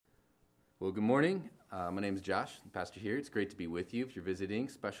Well, good morning. My name is Josh, the pastor here. It's great to be with you. If you're visiting,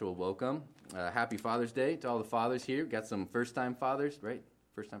 special welcome. Happy Father's Day to all the fathers here. Got some first-time fathers, right?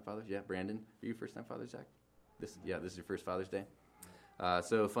 First-time fathers? Yeah, Brandon. Are you first-time father, Zach? This is your first Father's Day.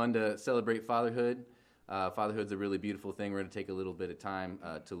 So fun to celebrate fatherhood. Fatherhood's a really beautiful thing. We're going to take a little bit of time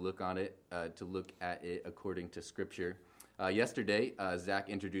to look at it according to Scripture. Yesterday, Zach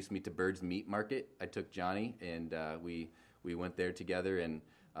introduced me to Bird's Meat Market. I took Johnny, and we went there together, and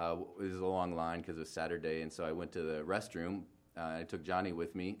it was a long line because it was Saturday, and so I went to the restroom. I took Johnny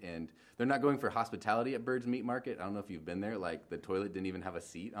with me, and they're not going for hospitality at Bird's Meat Market. I don't know if you've been there. Like, the toilet didn't even have a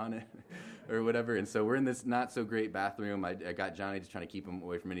seat on it or whatever, and so we're in this not-so-great bathroom. I got Johnny just trying to keep him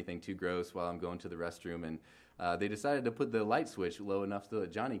away from anything too gross while I'm going to the restroom, and they decided to put the light switch low enough so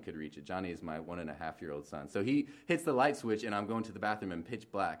that Johnny could reach it. Johnny is my 1.5-year-old son. So he hits the light switch, and I'm going to the bathroom in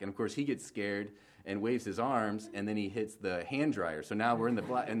pitch black, and of course he gets scared and waves his arms, and then he hits the hand dryer. So now we're in the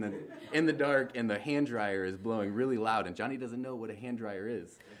dark, and the hand dryer is blowing really loud, and Johnny doesn't know what a hand dryer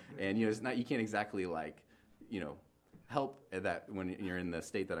is. And it's not, you can't exactly help at that when you're in the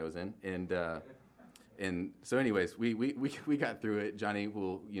state that I was in. And so anyways, we got through it. Johnny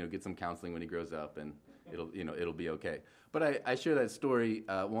will get some counseling when he grows up, and it'll be okay. But I share that story,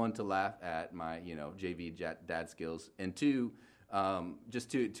 one, to laugh at my JV dad skills, and two,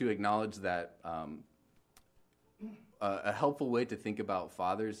 just to acknowledge that a helpful way to think about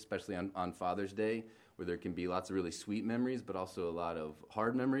fathers, especially on Father's Day, where there can be lots of really sweet memories, but also a lot of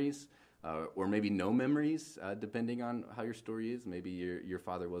hard memories, or maybe no memories, depending on how your story is. Maybe your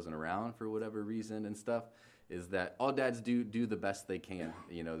father wasn't around for whatever reason and stuff, is that all dads do the best they can.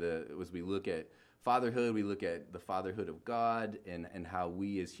 As we look at fatherhood, we look at the fatherhood of God and how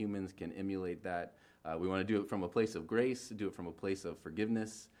we as humans can emulate that. We want to do it from a place of grace, do it from a place of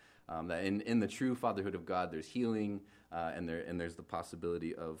forgiveness. That in the true fatherhood of God, there's healing, and there's the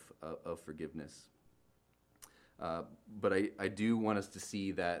possibility of forgiveness. But I do want us to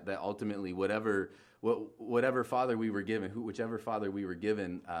see that ultimately, whatever father we were given, whichever father we were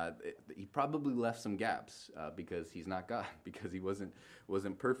given, he probably left some gaps because he's not God, because he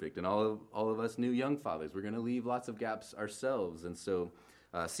wasn't perfect. And all of us new young fathers, we're going to leave lots of gaps ourselves, and so.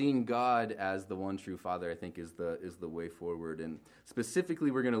 Seeing God as the one true Father, I think, is the way forward. And specifically,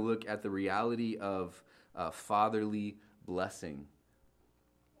 we're going to look at the reality of fatherly blessing.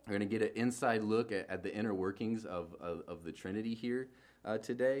 We're going to get an inside look at the inner workings of the Trinity here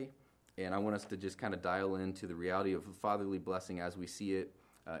today. And I want us to just kind of dial into the reality of fatherly blessing as we see it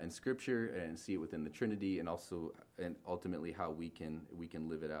in Scripture and see it within the Trinity, and ultimately how we can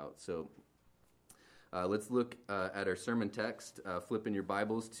live it out. So. Let's look at our sermon text. Flip in your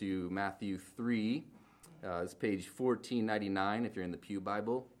Bibles to Matthew 3. It's page 1499 if you're in the Pew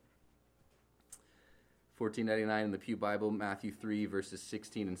Bible. 1499 in the Pew Bible, Matthew 3, verses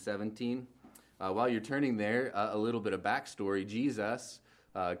 16 and 17. While you're turning there, a little bit of backstory. Jesus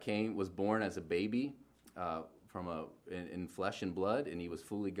was born as a baby in flesh and blood, and he was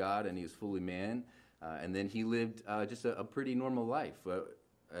fully God and he was fully man. And then he lived just a pretty normal life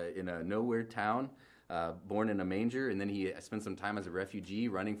in a nowhere town. Born in a manger, and then he spent some time as a refugee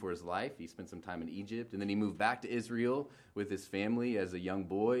running for his life. He spent some time in Egypt, and then he moved back to Israel with his family as a young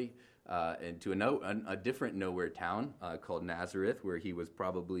boy and to a different nowhere town called Nazareth, where he was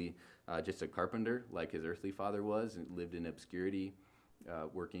probably just a carpenter like his earthly father was, and lived in obscurity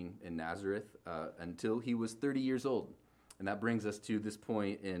working in Nazareth until he was 30 years old. And that brings us to this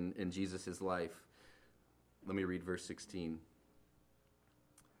point in Jesus' life. Let me read verse 16.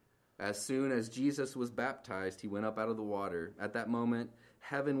 As soon as Jesus was baptized, he went up out of the water. At that moment,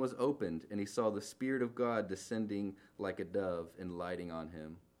 heaven was opened, and he saw the Spirit of God descending like a dove and lighting on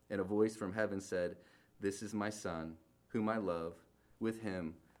him. And a voice from heaven said, "This is my Son, whom I love. With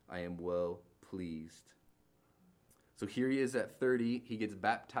him I am well pleased." So here he is at 30. He gets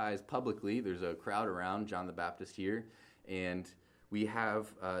baptized publicly. There's a crowd around John the Baptist here, and we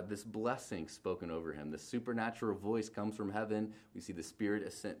have this blessing spoken over him. The supernatural voice comes from heaven. We see the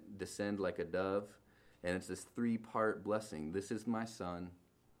Spirit descend like a dove. And it's this 3-part blessing. This is my Son,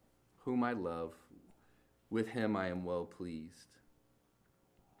 whom I love. With him I am well pleased.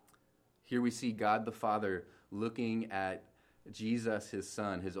 Here we see God the Father looking at Jesus, his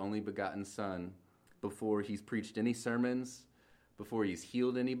Son, his only begotten Son, before he's preached any sermons, before he's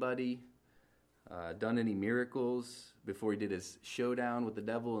healed anybody, done any miracles, before he did his showdown with the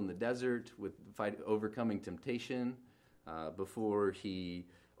devil in the desert, overcoming temptation, before he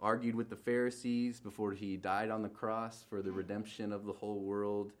argued with the Pharisees, before he died on the cross for the redemption of the whole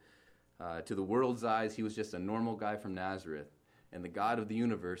world. To the world's eyes, he was just a normal guy from Nazareth. And the God of the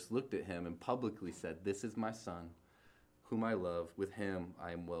universe looked at him and publicly said, "This is my Son, whom I love. With him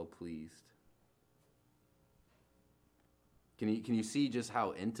I am well pleased. Can you see just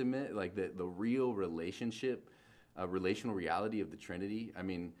how intimate, like the real relationship, relational reality of the Trinity? I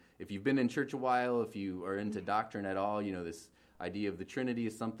mean, if you've been in church a while, if you are into doctrine at all, you know, this idea of the Trinity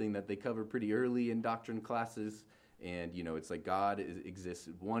is something that they cover pretty early in doctrine classes. And, you know, it's like God exists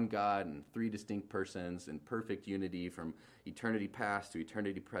one God and three distinct persons in perfect unity from eternity past to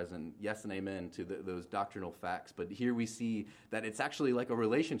eternity present. Yes and amen to those doctrinal facts. But here we see that it's actually like a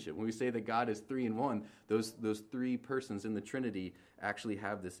relationship. When we say that God is three in one, those three persons in the Trinity actually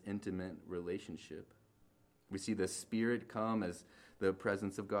have this intimate relationship. We see the Spirit come as the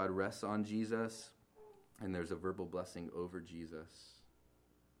presence of God rests on Jesus, and there's a verbal blessing over Jesus.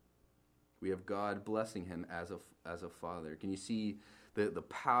 We have God blessing him as a father. Can you see the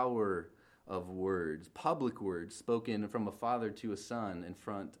power of words, public words spoken from a father to a son in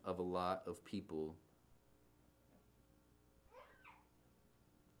front of a lot of people?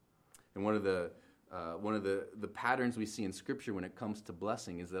 And one of the patterns we see in Scripture when it comes to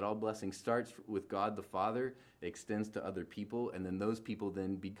blessing is that all blessing starts with God the Father, it extends to other people, and then those people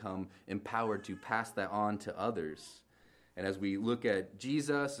then become empowered to pass that on to others. And as we look at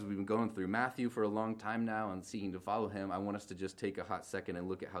Jesus, as we've been going through Matthew for a long time now and seeking to follow him, I want us to just take a hot second and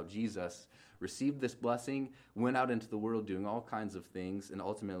look at how Jesus received this blessing, went out into the world doing all kinds of things, and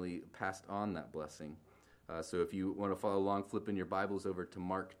ultimately passed on that blessing. So if you want to follow along, flip in your Bibles over to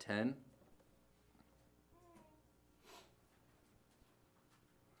Mark 10.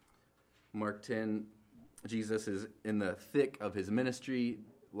 Mark 10, Jesus is in the thick of his ministry.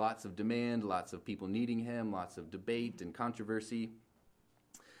 Lots of demand, lots of people needing him, lots of debate and controversy.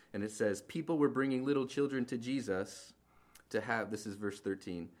 And it says, people were bringing little children to Jesus to have, this is verse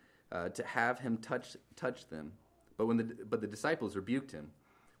 13, to have him touch them. But the disciples rebuked him.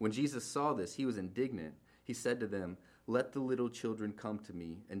 When Jesus saw this, he was indignant. He said to them, let the little children come to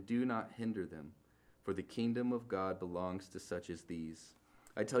me, and do not hinder them, for the kingdom of God belongs to such as these.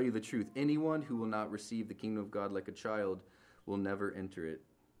 I tell you the truth, anyone who will not receive the kingdom of God like a child will never enter it.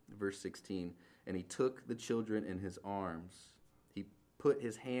 Verse 16, and he took the children in his arms. He put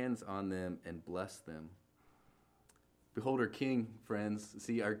his hands on them and blessed them. Behold our King, friends.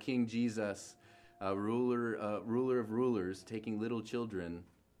 See our King Jesus, ruler of rulers, taking little children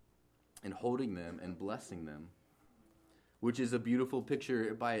and holding them and blessing them, which is a beautiful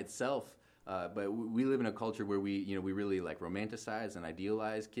picture by itself. But we live in a culture where we really like romanticize and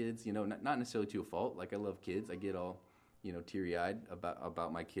idealize kids. You know, not necessarily to a fault. Like I love kids. I get all teary-eyed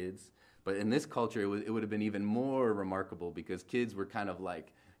about my kids. But in this culture, it would have been even more remarkable because kids were kind of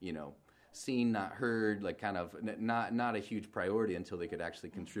like, seen, not heard, like kind of not a huge priority until they could actually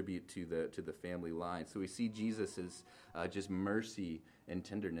contribute to the family line. So we see Jesus' just mercy and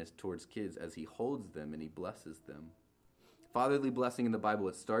tenderness towards kids as he holds them and he blesses them. Fatherly blessing in the Bible,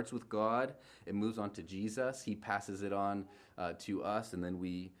 it starts with God, it moves on to Jesus, he passes it on to us, and then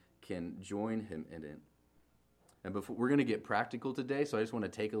we can join him in it. And we're going to get practical today, so I just want to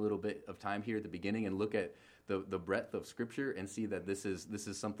take a little bit of time here at the beginning and look at the breadth of Scripture and see that this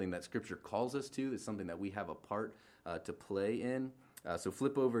is something that Scripture calls us to. It's something that we have a part to play in. So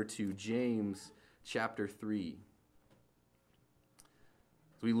flip over to James chapter 3.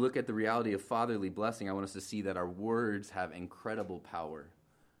 As we look at the reality of fatherly blessing, I want us to see that our words have incredible power.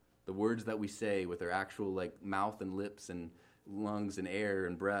 The words that we say with our actual like mouth and lips and lungs and air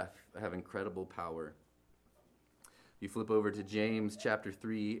and breath have incredible power. You flip over to James chapter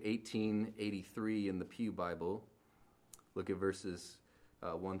 3, 1883 in the Pew Bible. Look at verses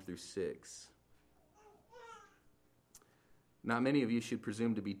 1 through 6. Not many of you should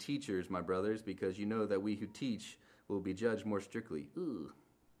presume to be teachers, my brothers, because you know that we who teach will be judged more strictly. Ooh.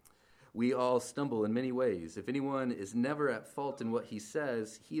 We all stumble in many ways. If anyone is never at fault in what he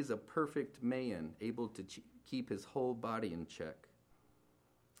says, he is a perfect man, able to keep his whole body in check.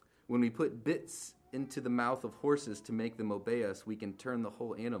 When we put bits into the mouth of horses to make them obey us, we can turn the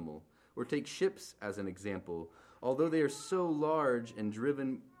whole animal. Or take ships as an example. Although they are so large and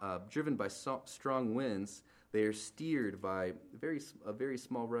driven by strong winds, they are steered by a very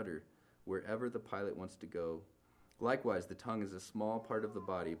small rudder wherever the pilot wants to go. Likewise, the tongue is a small part of the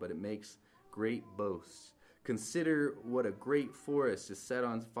body, but it makes great boasts. Consider what a great forest is set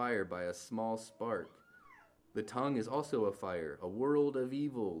on fire by a small spark. The tongue is also a fire, a world of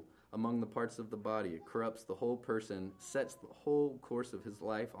evil among the parts of the body. It corrupts the whole person, sets the whole course of his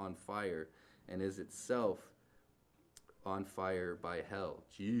life on fire, and is itself on fire by hell.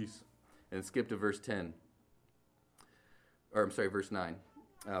 Jeez. And skip to verse 9.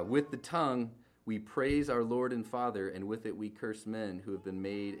 With the tongue we praise our Lord and Father, and with it we curse men who have been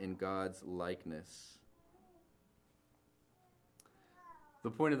made in God's likeness.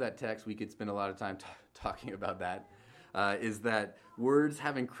 The point of that text, we could spend a lot of time talking about that, is that words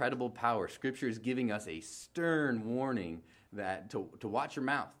have incredible power. Scripture is giving us a stern warning that to watch your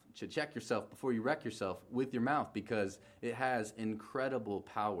mouth, to check yourself before you wreck yourself with your mouth, because it has incredible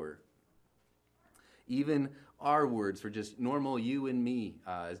power. Even our words for just normal you and me,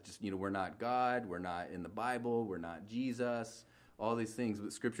 is just, we're not God, we're not in the Bible, we're not Jesus, all these things.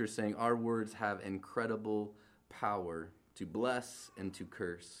 But Scripture is saying our words have incredible power to bless and to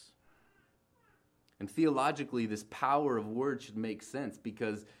curse. And theologically, this power of words should make sense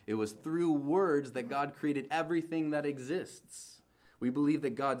because it was through words that God created everything that exists. We believe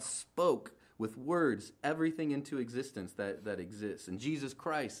that God spoke with words everything into existence that exists. And Jesus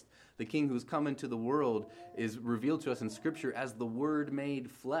Christ, the King who's come into the world, is revealed to us in Scripture as the Word made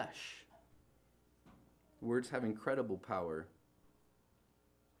flesh. Words have incredible power.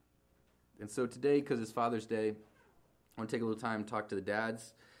 And so today, because it's Father's Day, I want to take a little time to talk to the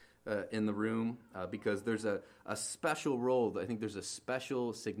dads in the room because there's a special role. I think there's a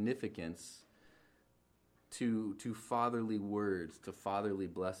special significance to fatherly words, to fatherly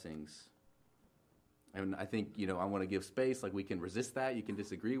blessings. And I think, I want to give space. Like, we can resist that. You can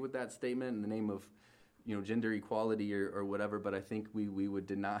disagree with that statement in the name of, gender equality or whatever. But I think we would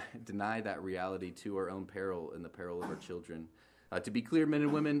deny that reality to our own peril and the peril of our children. To be clear, men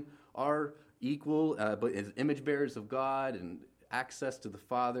and women are equal, but as image bearers of God and access to the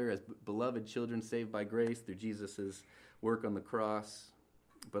Father as beloved children saved by grace through Jesus' work on the cross.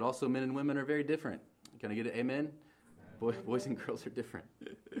 But also men and women are very different. Can I get an amen? Boys and girls are different.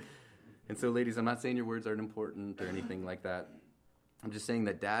 And so, ladies, I'm not saying your words aren't important or anything like that. I'm just saying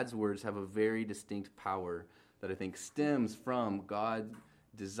that Dad's words have a very distinct power that I think stems from God's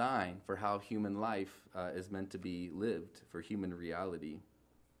design for how human life is meant to be lived, for human reality.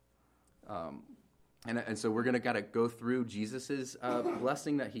 And so we're going to kind of go through Jesus'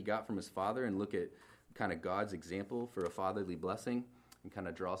 blessing that he got from his father and look at kind of God's example for a fatherly blessing and kind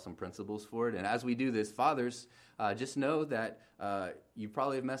of draw some principles for it. And as we do this, fathers, just know that you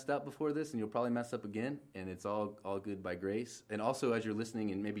probably have messed up before this and you'll probably mess up again, and it's all good by grace. And also, as you're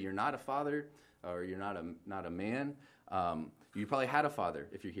listening and maybe you're not a father or you're not a man, you probably had a father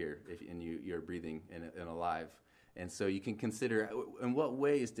if you're here and you're breathing and alive. And so you can consider, in what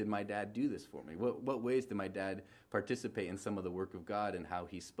ways did my dad do this for me? What ways did my dad participate in some of the work of God and how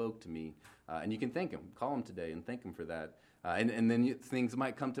he spoke to me? And you can thank him. Call him today and thank him for that. And then things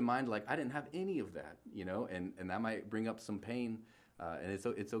might come to mind like, I didn't have any of that, and that might bring up some pain. And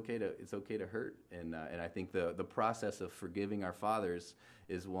it's okay to hurt. And I think the process of forgiving our fathers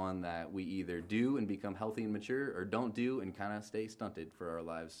is one that we either do and become healthy and mature, or don't do and kind of stay stunted for our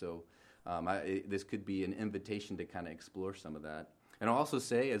lives. So this could be an invitation to kind of explore some of that. And I'll also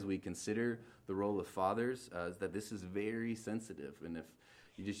say, as we consider the role of fathers, is that this is very sensitive. And if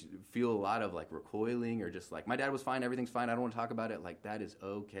you just feel a lot of like recoiling or just like, my dad was fine, everything's fine, I don't want to talk about it, like, that is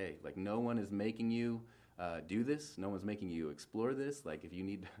okay. Like, no one is making you do this. No one's making you explore this. Like, if you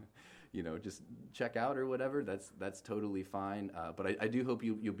need to, just check out or whatever, that's totally fine. But I do hope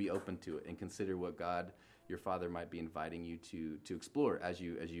you'll be open to it and consider what God, your Father, might be inviting you to explore as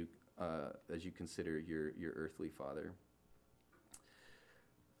you consider your earthly father.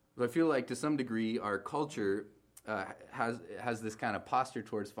 But I feel like to some degree our culture has this kind of posture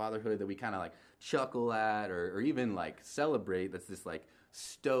towards fatherhood that we kind of like chuckle at or even like celebrate. That's this like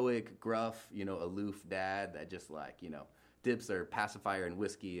stoic, gruff, aloof dad that just like, dips their pacifier in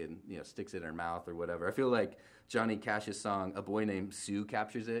whiskey and, sticks it in her mouth or whatever. I feel like Johnny Cash's song, A Boy Named Sue,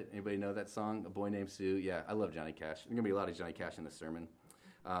 captures it. Anybody know that song, A Boy Named Sue? Yeah, I love Johnny Cash. There's going to be a lot of Johnny Cash in this sermon.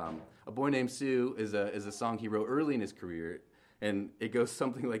 A Boy Named Sue is a song he wrote early in his career, and it goes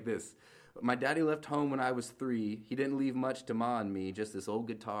something like this. My daddy left home when I was 3. He didn't leave much to Ma and me, just this old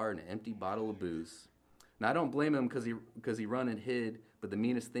guitar and an empty bottle of booze. Now, I don't blame him because he run and hid, but the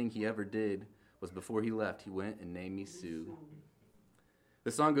meanest thing he ever did was before he left, he went and named me Sue.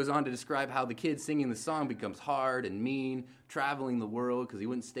 The song goes on to describe how the kid singing the song becomes hard and mean, traveling the world because he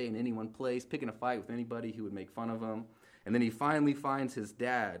wouldn't stay in any one place, picking a fight with anybody who would make fun of him. And then he finally finds his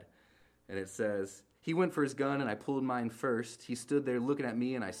dad, and it says, he went for his gun, and I pulled mine first. He stood there looking at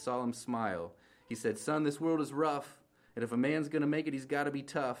me, and I saw him smile. He said, son, this world is rough, and if a man's going to make it, he's got to be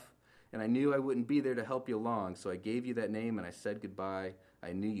tough. And I knew I wouldn't be there to help you along, so I gave you that name, and I said goodbye.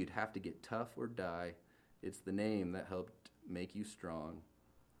 I knew you'd have to get tough or die. It's the name that helped make you strong.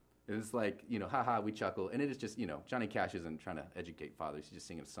 And it's like, haha, we chuckle. And it is just, Johnny Cash isn't trying to educate fathers. He's just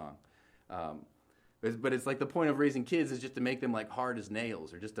singing a song. But it's like the point of raising kids is just to make them like hard as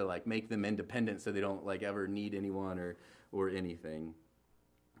nails, or just to like make them independent so they don't like ever need anyone or anything.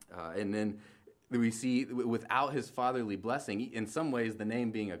 And then We see without his fatherly blessing, in some ways the name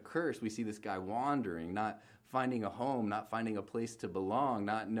being a curse, we see this guy wandering, not finding a home, not finding a place to belong,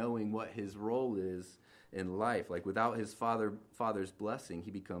 not knowing what his role is in life. Like without his father's blessing,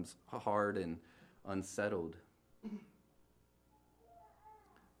 he becomes hard and unsettled.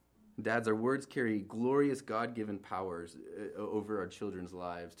 Dads, our words carry glorious God-given powers over our children's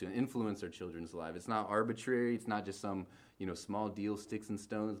lives, to influence our children's lives. It's not arbitrary. It's not just some, small deal, sticks and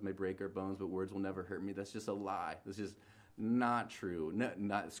stones may break our bones, but words will never hurt me. That's just a lie. That's just not true.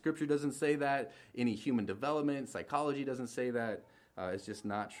 Scripture doesn't say that. Any human development, psychology doesn't say that. It's just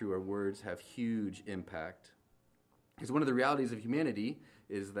not true. Our words have huge impact. Because one of the realities of humanity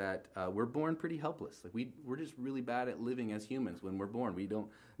is that we're born pretty helpless. Like we're just really bad at living as humans when we're born. We don't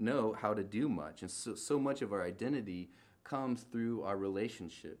know how to do much. And so much of our identity comes through our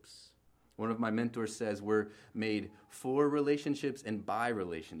relationships. One of my mentors says we're made for relationships and by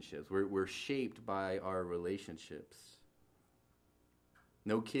relationships. We're shaped by our relationships.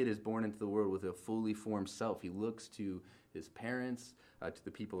 No kid is born into the world with a fully formed self. He looks to his parents, to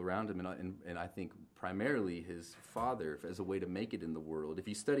the people around him, and I think primarily his father as a way to make it in the world. If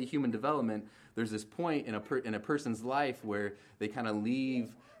you study human development, there's this point in a person's life where they kind of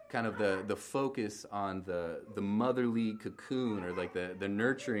leave kind of the focus on the motherly cocoon or like the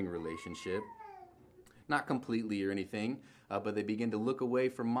nurturing relationship. Not completely or anything, but they begin to look away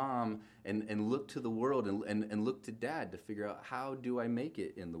from mom and look to the world and look to dad to figure out, how do I make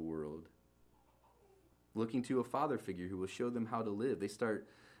it in the world? Looking to a father figure who will show them how to live. They start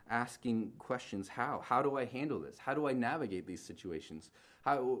asking questions, how? How do I handle this? How do I navigate these situations?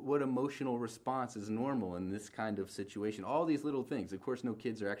 What emotional response is normal in this kind of situation? All these little things. Of course, no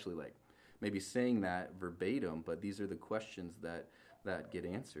kids are actually like maybe saying that verbatim, but these are the questions that get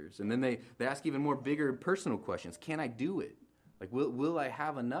answers. And then they ask even more bigger personal questions. Can I do it? Like, will I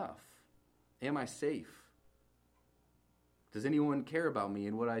have enough? Am I safe? Does anyone care about me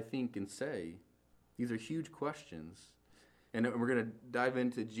and what I think and say? These are huge questions. And we're going to dive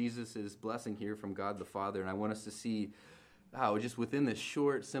into Jesus' blessing here from God the Father. And I want us to see how just within this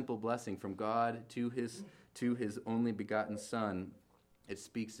short, simple blessing from God to his only begotten Son, it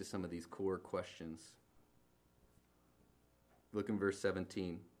speaks to some of these core questions. Look in verse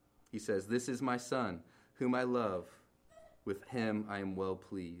 17. He says, "This is my Son, whom I love. With him I am well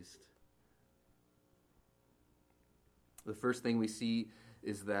pleased." The first thing we see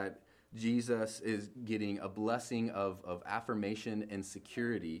is that Jesus is getting a blessing of affirmation and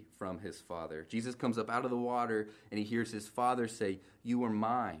security from his Father. Jesus comes up out of the water and he hears his Father say, "You are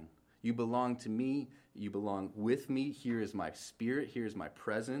mine. You belong to me. You belong with me. Here is my spirit. Here is my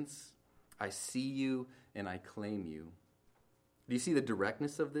presence. I see you and I claim you." Do you see the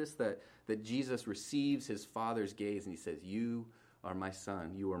directness of this? That Jesus receives his Father's gaze and he says, "You are my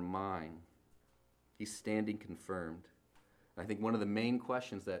Son. You are mine." He's standing confirmed. I think one of the main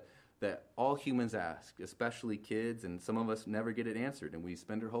questions that all humans ask, especially kids, and some of us never get it answered, and we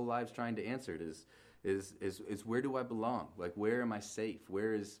spend our whole lives trying to answer it, is where do I belong? Like, where am I safe?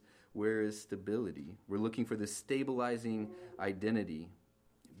 Where is stability? We're looking for this stabilizing identity.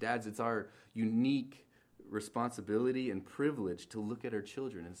 Dads, it's our unique responsibility and privilege to look at our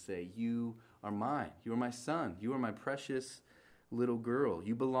children and say, "You are mine. You are my son. You are my precious little girl.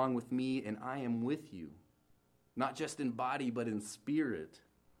 You belong with me, and I am with you. Not just in body, but in spirit.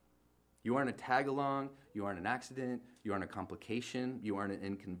 You aren't a tag-along. You aren't an accident. You aren't a complication. You aren't an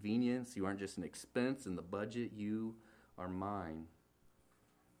inconvenience. You aren't just an expense in the budget. You are mine."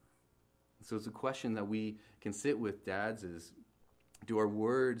 So it's a question that we can sit with, dads, is do our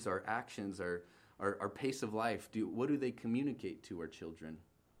words, our actions, our pace of life, what do they communicate to our children?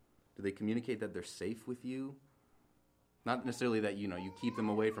 Do they communicate that they're safe with you? Not necessarily that, you keep them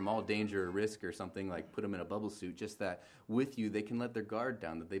away from all danger or risk or something, like put them in a bubble suit, just that with you they can let their guard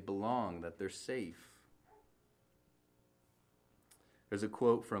down, that they belong, that they're safe. There's a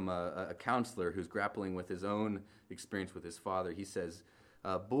quote from a counselor who's grappling with his own experience with his father. He says,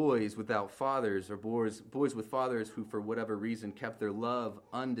 boys without fathers, or boys with fathers who for whatever reason kept their love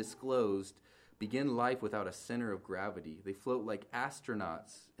undisclosed, begin life without a center of gravity. They float like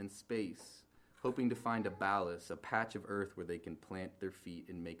astronauts in space, hoping to find a ballast, a patch of earth where they can plant their feet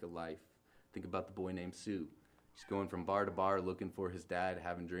and make a life. Think about the boy named Sue. He's going from bar to bar looking for his dad,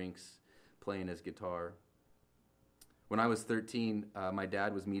 having drinks, playing his guitar. When I was 13, my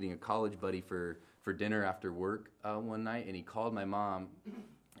dad was meeting a college buddy for dinner after work one night, and he called my mom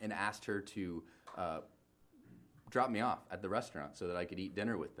and asked her to drop me off at the restaurant so that I could eat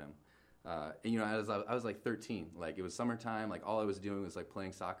dinner with them. I was like 13. Like, it was summertime. Like, all I was doing was like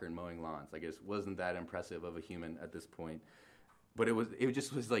playing soccer and mowing lawns. Like, it wasn't that impressive of a human at this point. but it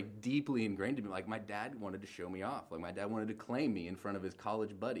just was like deeply ingrained in me. Like my dad wanted to show me off. Like my dad wanted to claim me in front of his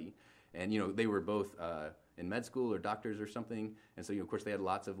college buddy. And, they were both in med school or doctors or something. And so, of course, they had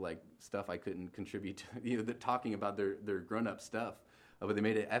lots of like stuff I couldn't contribute to, talking about their grown-up stuff. But they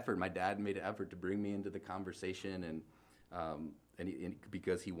made an effort. My dad made an effort to bring me into the conversation, and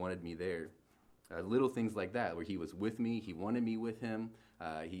because he wanted me there. Little things like that, where he was with me, he wanted me with him.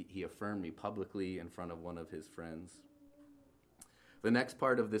 He affirmed me publicly in front of one of his friends. The next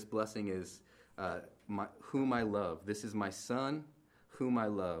part of this blessing is whom I love. This is my son, whom I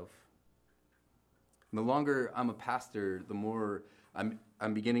love. And the longer I'm a pastor, the more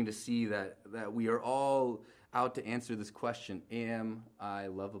I'm beginning to see that we are all out to answer this question: Am I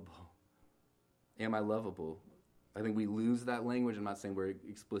lovable? Am I lovable? I think we lose that language. I'm not saying we're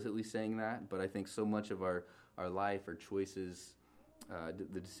explicitly saying that, but I think so much of our life, our choices,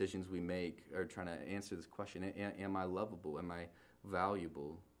 the decisions we make are trying to answer this question: Am I lovable? Am I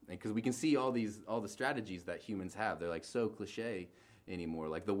valuable? And because we can see all the strategies that humans have, they're like so cliche anymore.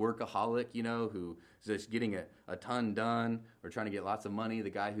 Like the workaholic, who's just getting a ton done or trying to get lots of money.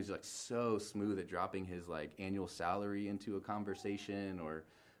 The guy who's like so smooth at dropping his like annual salary into a conversation, or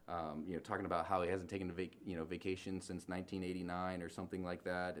talking about how he hasn't taken a vacation since 1989 or something like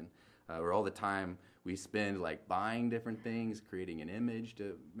that, and or all the time we spend like buying different things, creating an image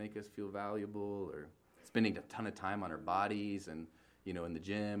to make us feel valuable, or spending a ton of time on our bodies and in the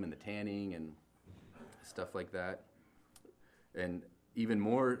gym and the tanning and stuff like that. And even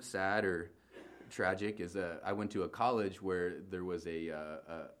more sad or tragic is I went to a college where there was a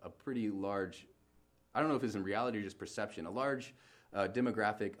pretty large, I don't know if it's in reality or just perception, a large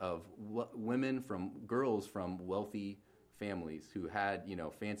demographic of girls from wealthy families who had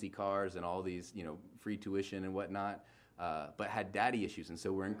fancy cars and all these free tuition and whatnot, but had daddy issues, and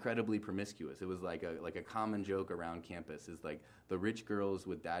so were incredibly promiscuous. It was like a common joke around campus is like the rich girls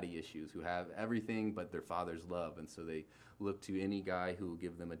with daddy issues who have everything but their father's love, and so they look to any guy who will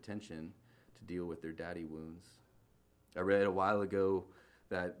give them attention to deal with their daddy wounds. I read a while ago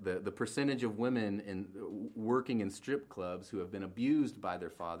that the percentage of women working in strip clubs who have been abused by their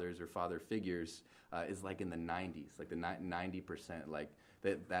fathers or father figures is like in the 90s, like the 90%. Like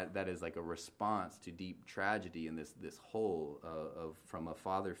that is like a response to deep tragedy in this hole from a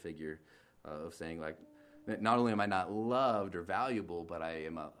father figure of saying like, not only am I not loved or valuable, but I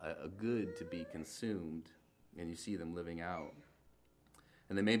am a good to be consumed. And you see them living out.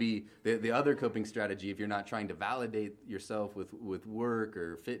 And then maybe the other coping strategy, if you're not trying to validate yourself with work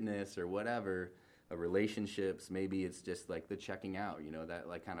or fitness or whatever, relationships, maybe it's just like the checking out, that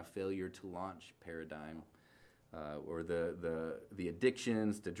like kind of failure to launch paradigm, or the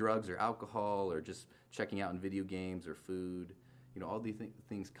addictions to drugs or alcohol, or just checking out in video games or food. All these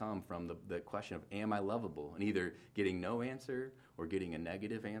things come from the question of, am I lovable? And either getting no answer or getting a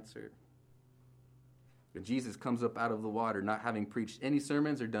negative answer. And Jesus comes up out of the water, not having preached any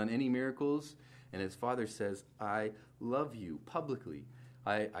sermons or done any miracles, and his Father says, I love you publicly.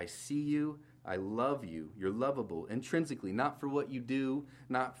 I see you. I love you. You're lovable intrinsically, not for what you do,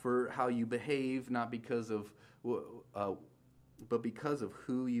 not for how you behave, not because of, but because of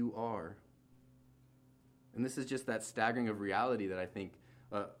who you are. And this is just that staggering of reality that I think,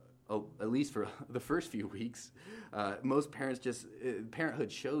 at least for the first few weeks, most parents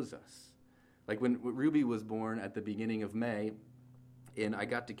parenthood shows us. Like when Ruby was born at the beginning of May, and I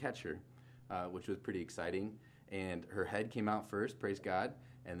got to catch her, which was pretty exciting. And her head came out first, praise God,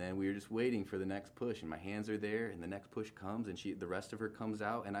 and then we were just waiting for the next push. And my hands are there, and the next push comes, and the rest of her comes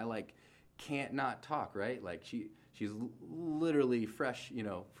out, and I like can't not talk, right? Like she's literally fresh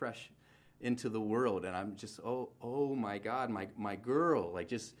into the world, and I'm just oh my God, my girl, like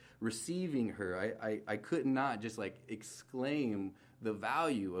just receiving her. I could not just like exclaim the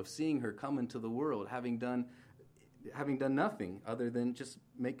value of seeing her come into the world, having done nothing other than just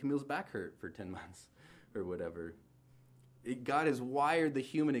make Camille's back hurt for 10 months or whatever. God has wired the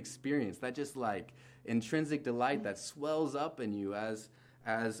human experience, that just like intrinsic delight that swells up in you as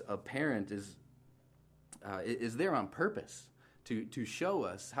a parent is there on purpose to show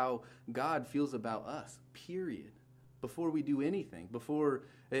us how God feels about us, period. Before we do anything,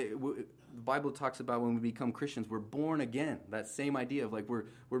 the Bible talks about when we become Christians, we're born again. That same idea of like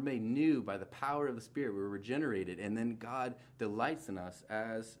we're made new by the power of the Spirit. We're regenerated, and then God delights in us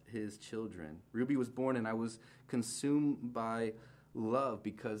as his children. Ruby was born, and I was consumed by love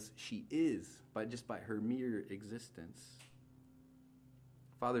because she is, by her mere existence.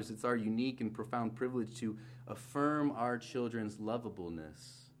 Fathers, it's our unique and profound privilege to affirm our children's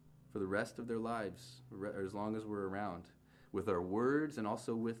lovableness for the rest of their lives, or as long as we're around, with our words and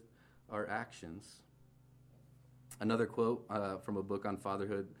also with our actions. Another quote from a book on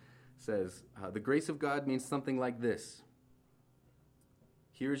fatherhood says, the grace of God means something like this.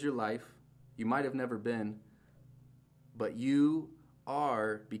 Here's your life. You might have never been, but you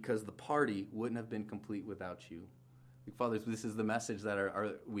are because the party wouldn't have been complete without you. Fathers, this is the message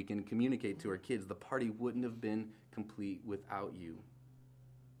that we can communicate to our kids. The party wouldn't have been complete without you.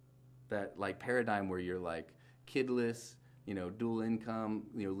 That like paradigm where you're like kidless, dual income,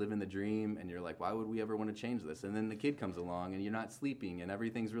 living the dream, and you're like, why would we ever want to change this? And then the kid comes along and you're not sleeping and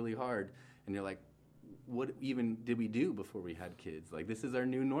everything's really hard, and you're like, what even did we do before we had kids? Like, this is our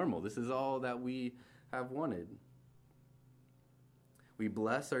new normal. This is all that we have wanted. We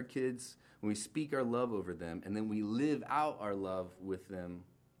bless our kids when we speak our love over them, and then we live out our love with them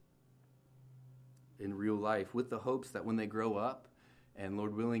in real life with the hopes that when they grow up and,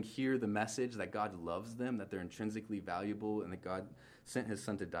 Lord willing, hear the message that God loves them, that they're intrinsically valuable, and that God sent his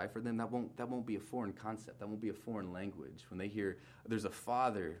son to die for them, that won't be a foreign concept. That won't be a foreign language. When they hear there's a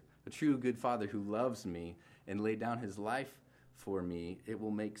father, a true good father who loves me and laid down his life for me, it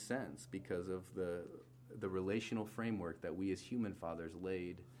will make sense because of the relational framework that we as human fathers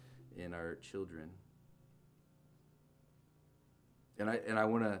laid in our children. And I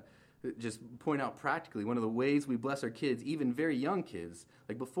want to just point out practically one of the ways we bless our kids, even very young kids,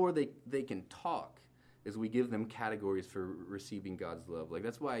 like before they can talk, is we give them categories for receiving God's love. Like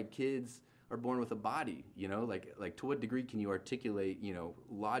that's why kids are born with a body, like to what degree can you articulate,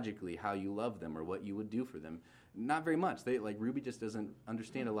 logically how you love them or what you would do for them? Not very much. Ruby just doesn't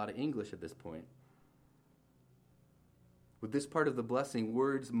understand a lot of English at this point. With this part of the blessing,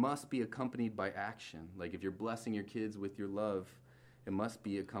 words must be accompanied by action. Like if you're blessing your kids with your love, it must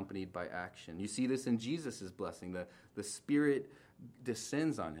be accompanied by action. You see this in Jesus' blessing. The Spirit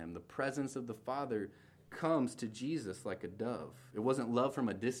descends on him. The presence of the Father comes to Jesus like a dove. It wasn't love from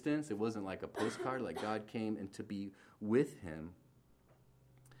a distance. It wasn't like a postcard. Like God came and to be with him.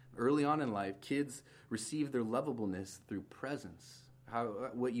 Early on in life, kids receive their lovableness through presence.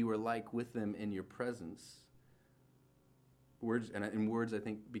 What you are like with them in your presence. Words, and words, I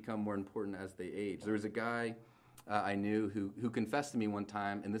think, become more important as they age. There was a guy I knew who confessed to me one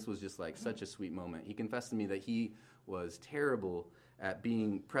time, and this was just like such a sweet moment. He confessed to me that he was terrible at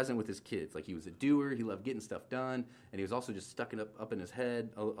being present with his kids. Like he was a doer, he loved getting stuff done, and he was also just stuck it up in his head,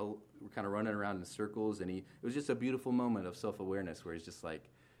 kind of running around in circles. And it was just a beautiful moment of self-awareness where he's just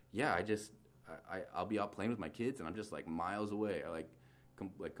like, yeah, I'll be out playing with my kids, and I'm just like miles away. I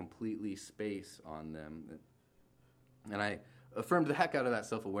completely space on them. And I affirmed the heck out of that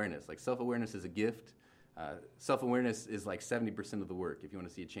self-awareness. Like self-awareness is a gift. Self-awareness is like 70% of the work. If you want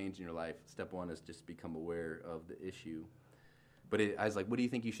to see a change in your life, step one is just become aware of the issue. But I was like, what do you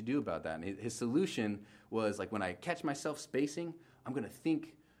think you should do about that? And his solution was like, when I catch myself spacing, I'm going to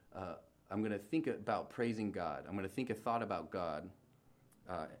think about praising God. I'm going to think a thought about God.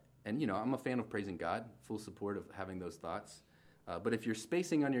 And I'm a fan of praising God, full support of having those thoughts. But if you're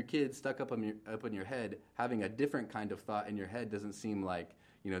spacing on your kids, stuck up in your head, having a different kind of thought in your head doesn't seem like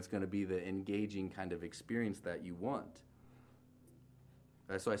it's going to be the engaging kind of experience that you want.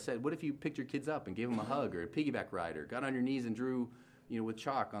 So I said, what if you picked your kids up and gave them a hug or a piggyback ride or got on your knees and drew, with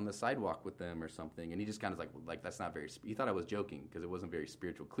chalk on the sidewalk with them or something? And he just kind of like that's not very. He thought I was joking because it wasn't very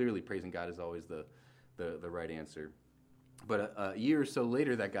spiritual. Clearly, praising God is always the right answer. But a year or so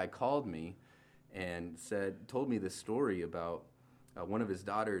later, that guy called me and told me this story about one of his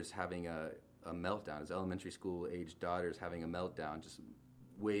daughters having a meltdown. His elementary school age daughters having a meltdown, just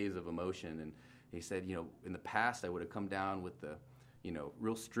waves of emotion. And he said, in the past I would have come down with the,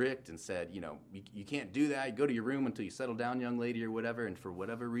 real strict and said, you can't do that. You go to your room until you settle down, young lady, or whatever. And for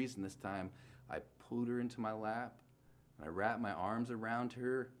whatever reason this time, I pulled her into my lap and I wrapped my arms around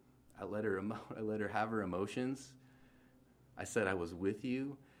her. I let her have her emotions. I said I was with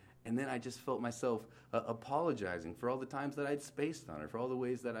you. And then I just felt myself apologizing for all the times that I'd spaced on her, for all the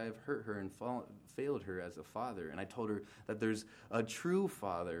ways that I have hurt her and failed her as a father. And I told her that there's a true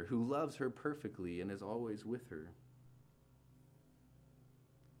father who loves her perfectly and is always with her.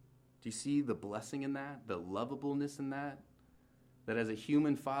 Do you see the blessing in that, the lovableness in that? That as a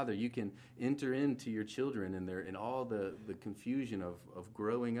human father, you can enter into your children in all the confusion of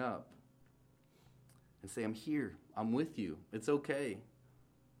growing up and say, I'm here, I'm with you, it's okay.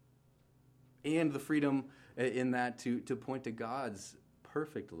 And the freedom in that to point to God's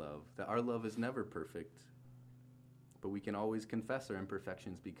perfect love, that our love is never perfect, but we can always confess our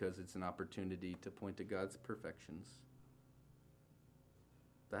imperfections because it's an opportunity to point to God's perfections.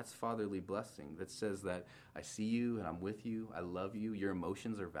 That's fatherly blessing that says that I see you and I'm with you, I love you, your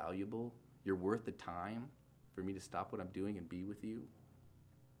emotions are valuable, you're worth the time for me to stop what I'm doing and be with you.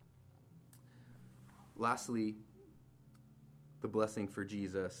 Lastly, The blessing for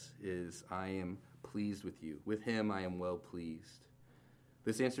Jesus is, I am pleased with you. With him, I am well pleased.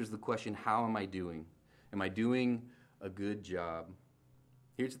 This answers the question, how am I doing? Am I doing a good job?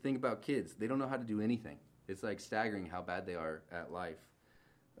 Here's the thing about kids. They don't know how to do anything. It's like staggering how bad they are at life.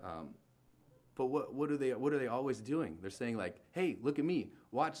 But what are they always doing? They're saying like, hey, look at me.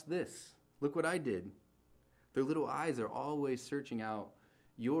 Watch this. Look what I did. Their little eyes are always searching out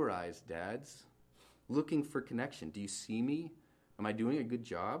your eyes, dads, looking for connection. Do you see me? Am I doing a good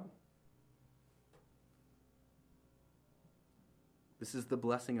job? This is the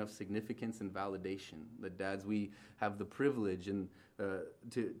blessing of significance and validation. That dads, we have the privilege and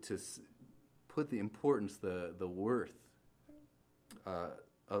to put the importance, the worth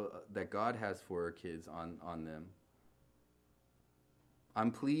that God has for our kids on them.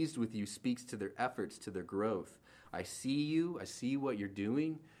 I'm pleased with you speaks to their efforts, to their growth. I see you, I see what you're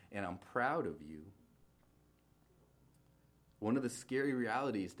doing, and I'm proud of you. One of the scary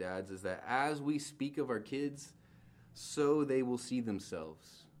realities, dads, is that as we speak of our kids, so they will see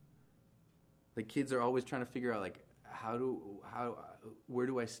themselves. The kids are always trying to figure out, like, where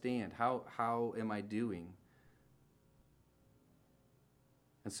do I stand? How am I doing?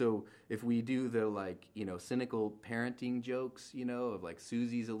 And so if we do the, cynical parenting jokes, of like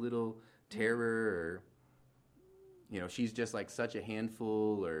Susie's a little terror, or, she's just like such a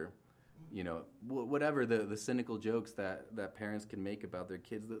handful, or, whatever the cynical jokes that parents can make about their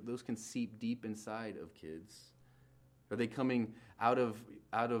kids, those can seep deep inside of kids. Are they coming out of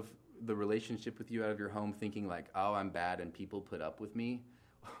the relationship with you, out of your home, thinking like, oh, I'm bad and people put up with me,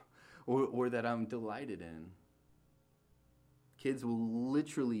 or that I'm delighted in? Kids will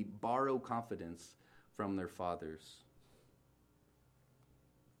literally borrow confidence from their fathers.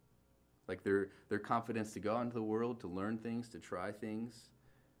 Like their confidence to go out into the world, to learn things, to try things.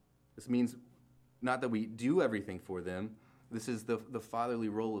 This means not that we do everything for them. This is the fatherly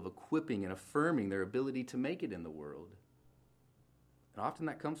role of equipping and affirming their ability to make it in the world. And often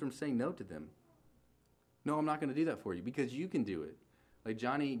that comes from saying no to them. No, I'm not going to do that for you because you can do it. Like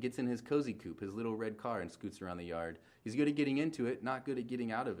Johnny gets in his cozy coupe, his little red car, and scoots around the yard. He's good at getting into it, not good at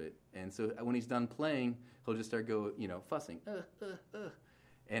getting out of it. And so when he's done playing, he'll just start fussing.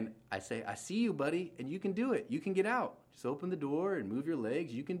 And I say, I see you, buddy, and you can do it. You can get out. Just open the door and move your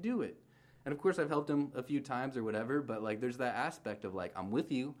legs. You can do it. And of course, I've helped him a few times or whatever, but like there's that aspect of like, I'm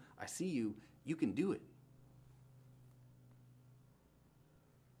with you, I see you, you can do it.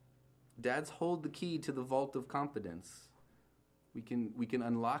 Dads hold the key to the vault of confidence. We can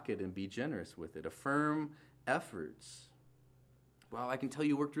unlock it and be generous with it. Affirm efforts. Well, I can tell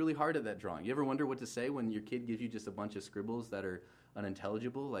you worked really hard at that drawing. You ever wonder what to say when your kid gives you just a bunch of scribbles that are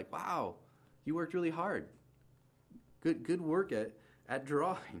unintelligible? Like, wow, you worked really hard. Good work at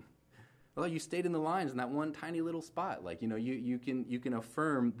drawing. Well, you stayed in the lines in that one tiny little spot. Like, you can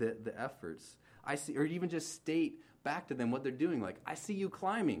affirm the efforts. I see, or even just state back to them what they're doing. Like, I see you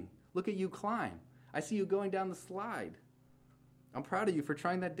climbing. Look at you climb. I see you going down the slide. I'm proud of you for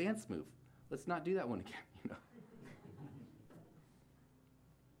trying that dance move. Let's not do that one again,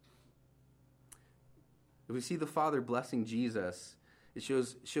 If we see the Father blessing Jesus, it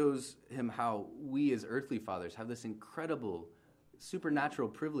shows him how we as earthly fathers have this incredible supernatural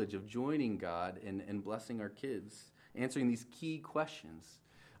privilege of joining God and blessing our kids, answering these key questions.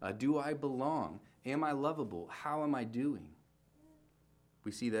 Do I belong? Am I lovable? How am I doing?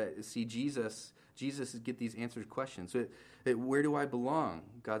 We see Jesus get these answered questions. So where do I belong?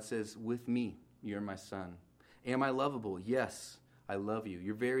 God says, with me, you're my son. Am I lovable? Yes, I love you.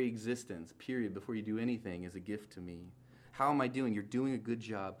 Your very existence, period, before you do anything, is a gift to me. How am I doing? You're doing a good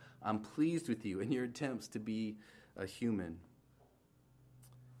job. I'm pleased with you in your attempts to be a human.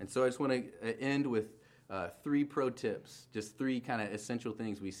 And so I just want to end with 3 pro tips, just 3 kind of essential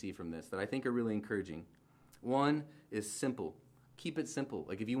things we see from this that I think are really encouraging. One is simple. Keep it simple.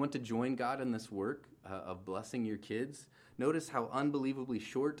 Like if you want to join God in this work of blessing your kids, notice how unbelievably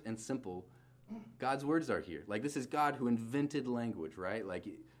short and simple God's words are here. Like this is God who invented language, right? Like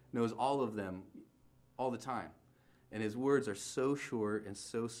he knows all of them all the time. And his words are so short and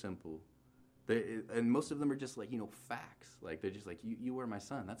so simple. And most of them are just like, facts. Like they're just like, you are my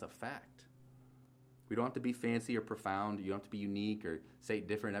son. That's a fact. We don't have to be fancy or profound. You don't have to be unique or say it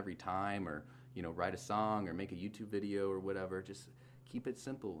different every time or write a song or make a YouTube video or whatever. Just keep it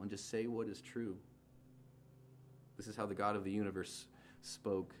simple and just say what is true. This is how the God of the universe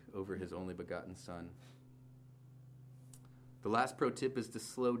spoke over his only begotten son. The last pro tip is to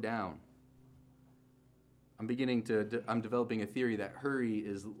slow down. I'm developing a theory that hurry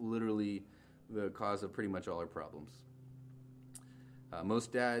is literally the cause of pretty much all our problems.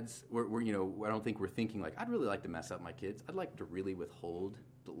 Most dads, I don't think we're thinking like, I'd really like to mess up my kids. I'd like to really withhold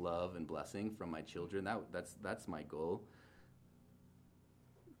the love and blessing from my children. That's my goal.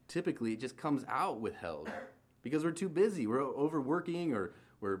 Typically, it just comes out withheld because we're too busy. We're overworking, or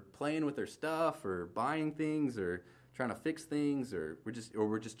we're playing with their stuff, or buying things, or trying to fix things, or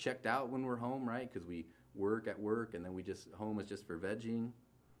we're just checked out when we're home, right? Because we work at work, and then home is just for vegging.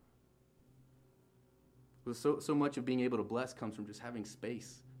 So much of being able to bless comes from just having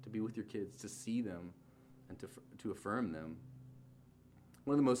space to be with your kids, to see them, and to affirm them.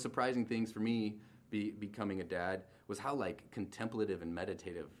 One of the most surprising things for me becoming a dad was how contemplative and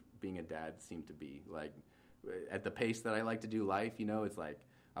meditative being a dad seemed to be. At the pace that I like to do life, it's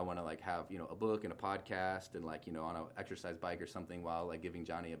I want to have a book and a podcast and on an exercise bike or something while giving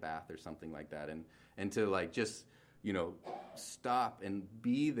Johnny a bath or something like that, and to just stop and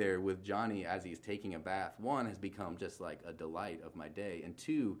be there with Johnny as he's taking a bath. One, has become just a delight of my day, and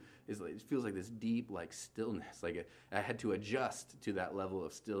two, is it feels like this deep stillness. I had to adjust to that level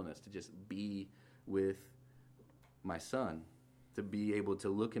of stillness to just be with my son, to be able to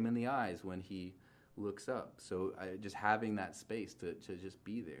look him in the eyes when he looks up. So just having that space to just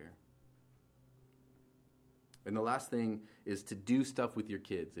be there. And the last thing is to do stuff with your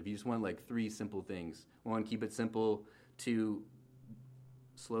kids. If you just want 3 simple things. 1, keep it simple. 2,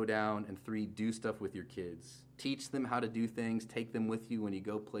 slow down. And 3, do stuff with your kids. Teach them how to do things. Take them with you when you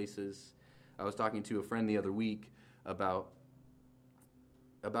go places. I was talking to a friend the other week about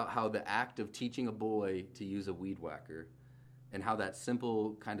how the act of teaching a boy to use a weed whacker, and how that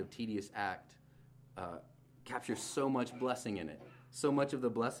simple kind of tedious act captures so much blessing in it. So much of the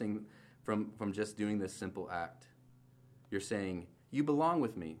blessing from just doing this simple act. You're saying, you belong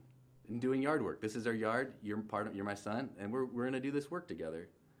with me in doing yard work. This is our yard. You're my son, and we're going to do this work together.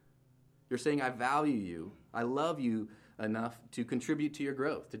 You're saying, I value you. I love you enough to contribute to your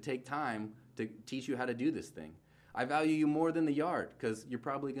growth, to take time to teach you how to do this thing. I value you more than the yard, because you're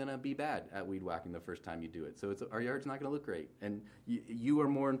probably going to be bad at weed whacking the first time you do it. So our yard's not going to look great. And you are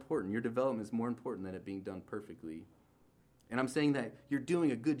more important. Your development is more important than it being done perfectly. And I'm saying that you're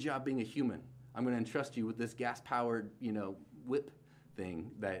doing a good job being a human. I'm going to entrust you with this gas-powered, whip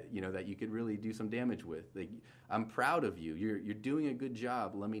thing that you could really do some damage with. I'm proud of you. You're doing a good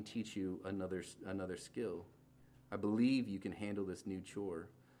job. Let me teach you another skill. I believe you can handle this new chore.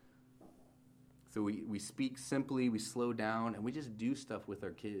 So we speak simply, we slow down, and we just do stuff with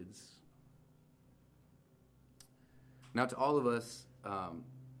our kids. Now, to all of us,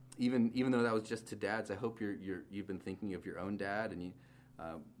 even though that was just to dads, I hope you've been thinking of your own dad, and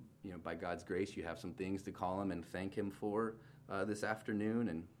you by God's grace, you have some things to call him and thank him for this afternoon,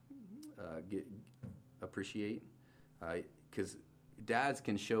 and appreciate, because dads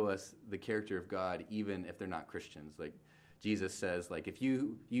can show us the character of God even if they're not Christians. Jesus says, if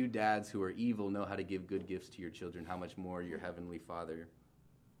you dads who are evil know how to give good gifts to your children, how much more your heavenly Father.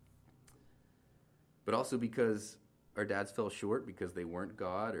 But also because our dads fell short because they weren't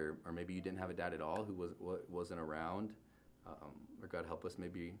God, or maybe you didn't have a dad at all who wasn't around, or God help us,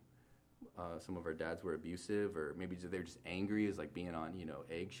 maybe some of our dads were abusive, or maybe they're just angry, as being on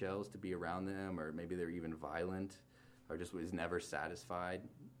eggshells to be around them, or maybe they're even violent, or just was never satisfied.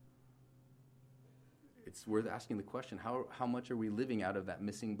 It's worth asking the question, how much are we living out of that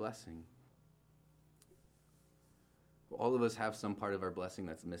missing blessing? All of us have some part of our blessing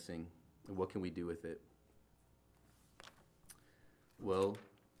that's missing, and what can we do with it? Well,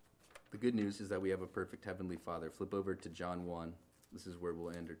 the good news is that we have a perfect Heavenly Father. Flip over to John 1. This is where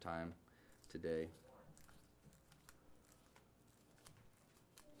we'll end our time today.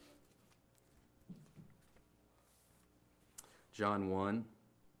 John 1,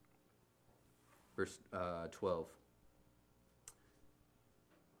 verse 12.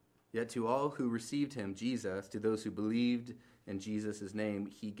 Yet to all who received him, Jesus, to those who believed in Jesus' name,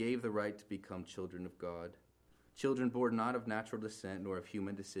 he gave the right to become children of God. Children born not of natural descent, nor of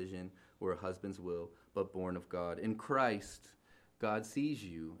human decision or a husband's will, but born of God. In Christ, God sees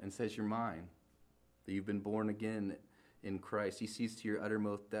you and says you're mine. That you've been born again in Christ. He sees to your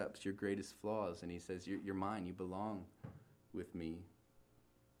uttermost depths, your greatest flaws, and he says, you're mine, you belong with me.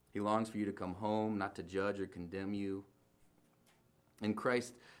 He longs for you to come home, not to judge or condemn you. In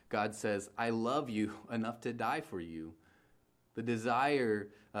Christ, God says, I love you enough to die for you. The desire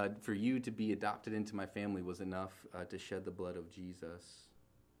for you to be adopted into my family was enough to shed the blood of Jesus.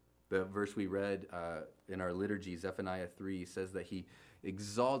 The verse we read in our liturgy, Zephaniah 3, says that he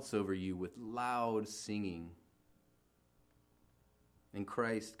exalts over you with loud singing. In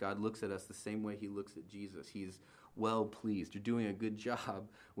Christ, God looks at us the same way he looks at Jesus. He's well pleased. You're doing a good job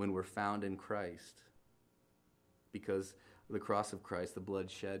when we're found in Christ. Because The cross of Christ, the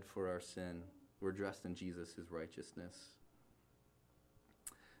blood shed for our sin. We're dressed in Jesus, his righteousness.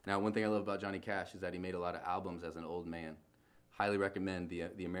 Now, one thing I love about Johnny Cash is that he made a lot of albums as an old man. Highly recommend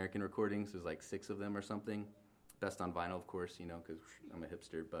the American recordings. There's like 6 of them or something. Best on vinyl, of course, because I'm a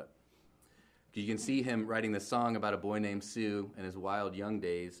hipster. But you can see him writing this song about a boy named Sue in his wild young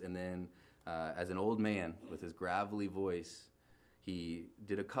days. And then as an old man with his gravelly voice, he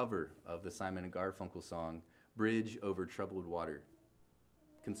did a cover of the Simon and Garfunkel song, Bridge Over Troubled Water.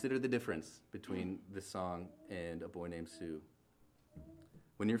 Consider the difference between this song and A Boy Named Sue.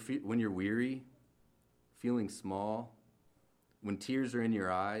 When you're weary, feeling small, when tears are in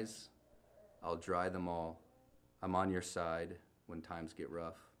your eyes, I'll dry them all. I'm on your side when times get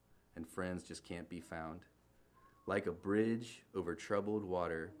rough and friends just can't be found. Like a bridge over troubled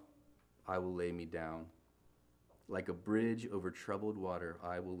water, I will lay me down. Like a bridge over troubled water,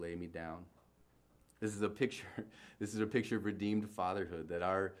 I will lay me down. This is a picture of redeemed fatherhood, that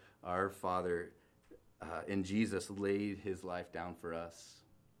our Father in Jesus laid his life down for us.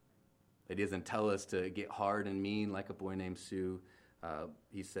 That he doesn't tell us to get hard and mean like a boy named Sue.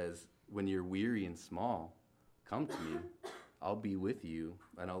 He says, when you're weary and small, come to me. I'll be with you,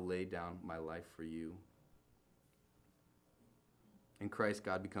 and I'll lay down my life for you. In Christ,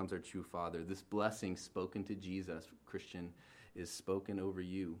 God becomes our true Father. This blessing spoken to Jesus, Christian, is spoken over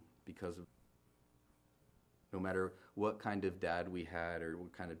you because of no matter what kind of dad we had or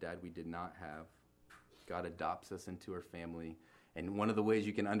what kind of dad we did not have, God adopts us into our family. And one of the ways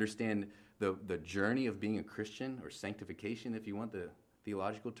you can understand the journey of being a Christian, or sanctification, if you want the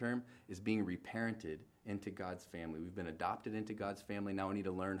theological term, is being reparented into God's family. We've been adopted into God's family. Now we need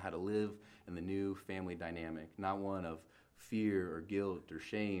to learn how to live in the new family dynamic, not one of fear or guilt or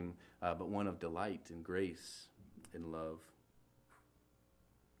shame, but one of delight and grace and love.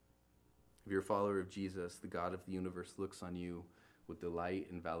 If you're a follower of Jesus, the God of the universe looks on you with delight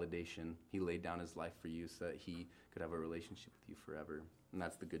and validation. He laid down his life for you so that he could have a relationship with you forever. And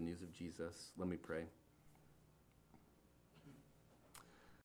that's the good news of Jesus. Let me pray.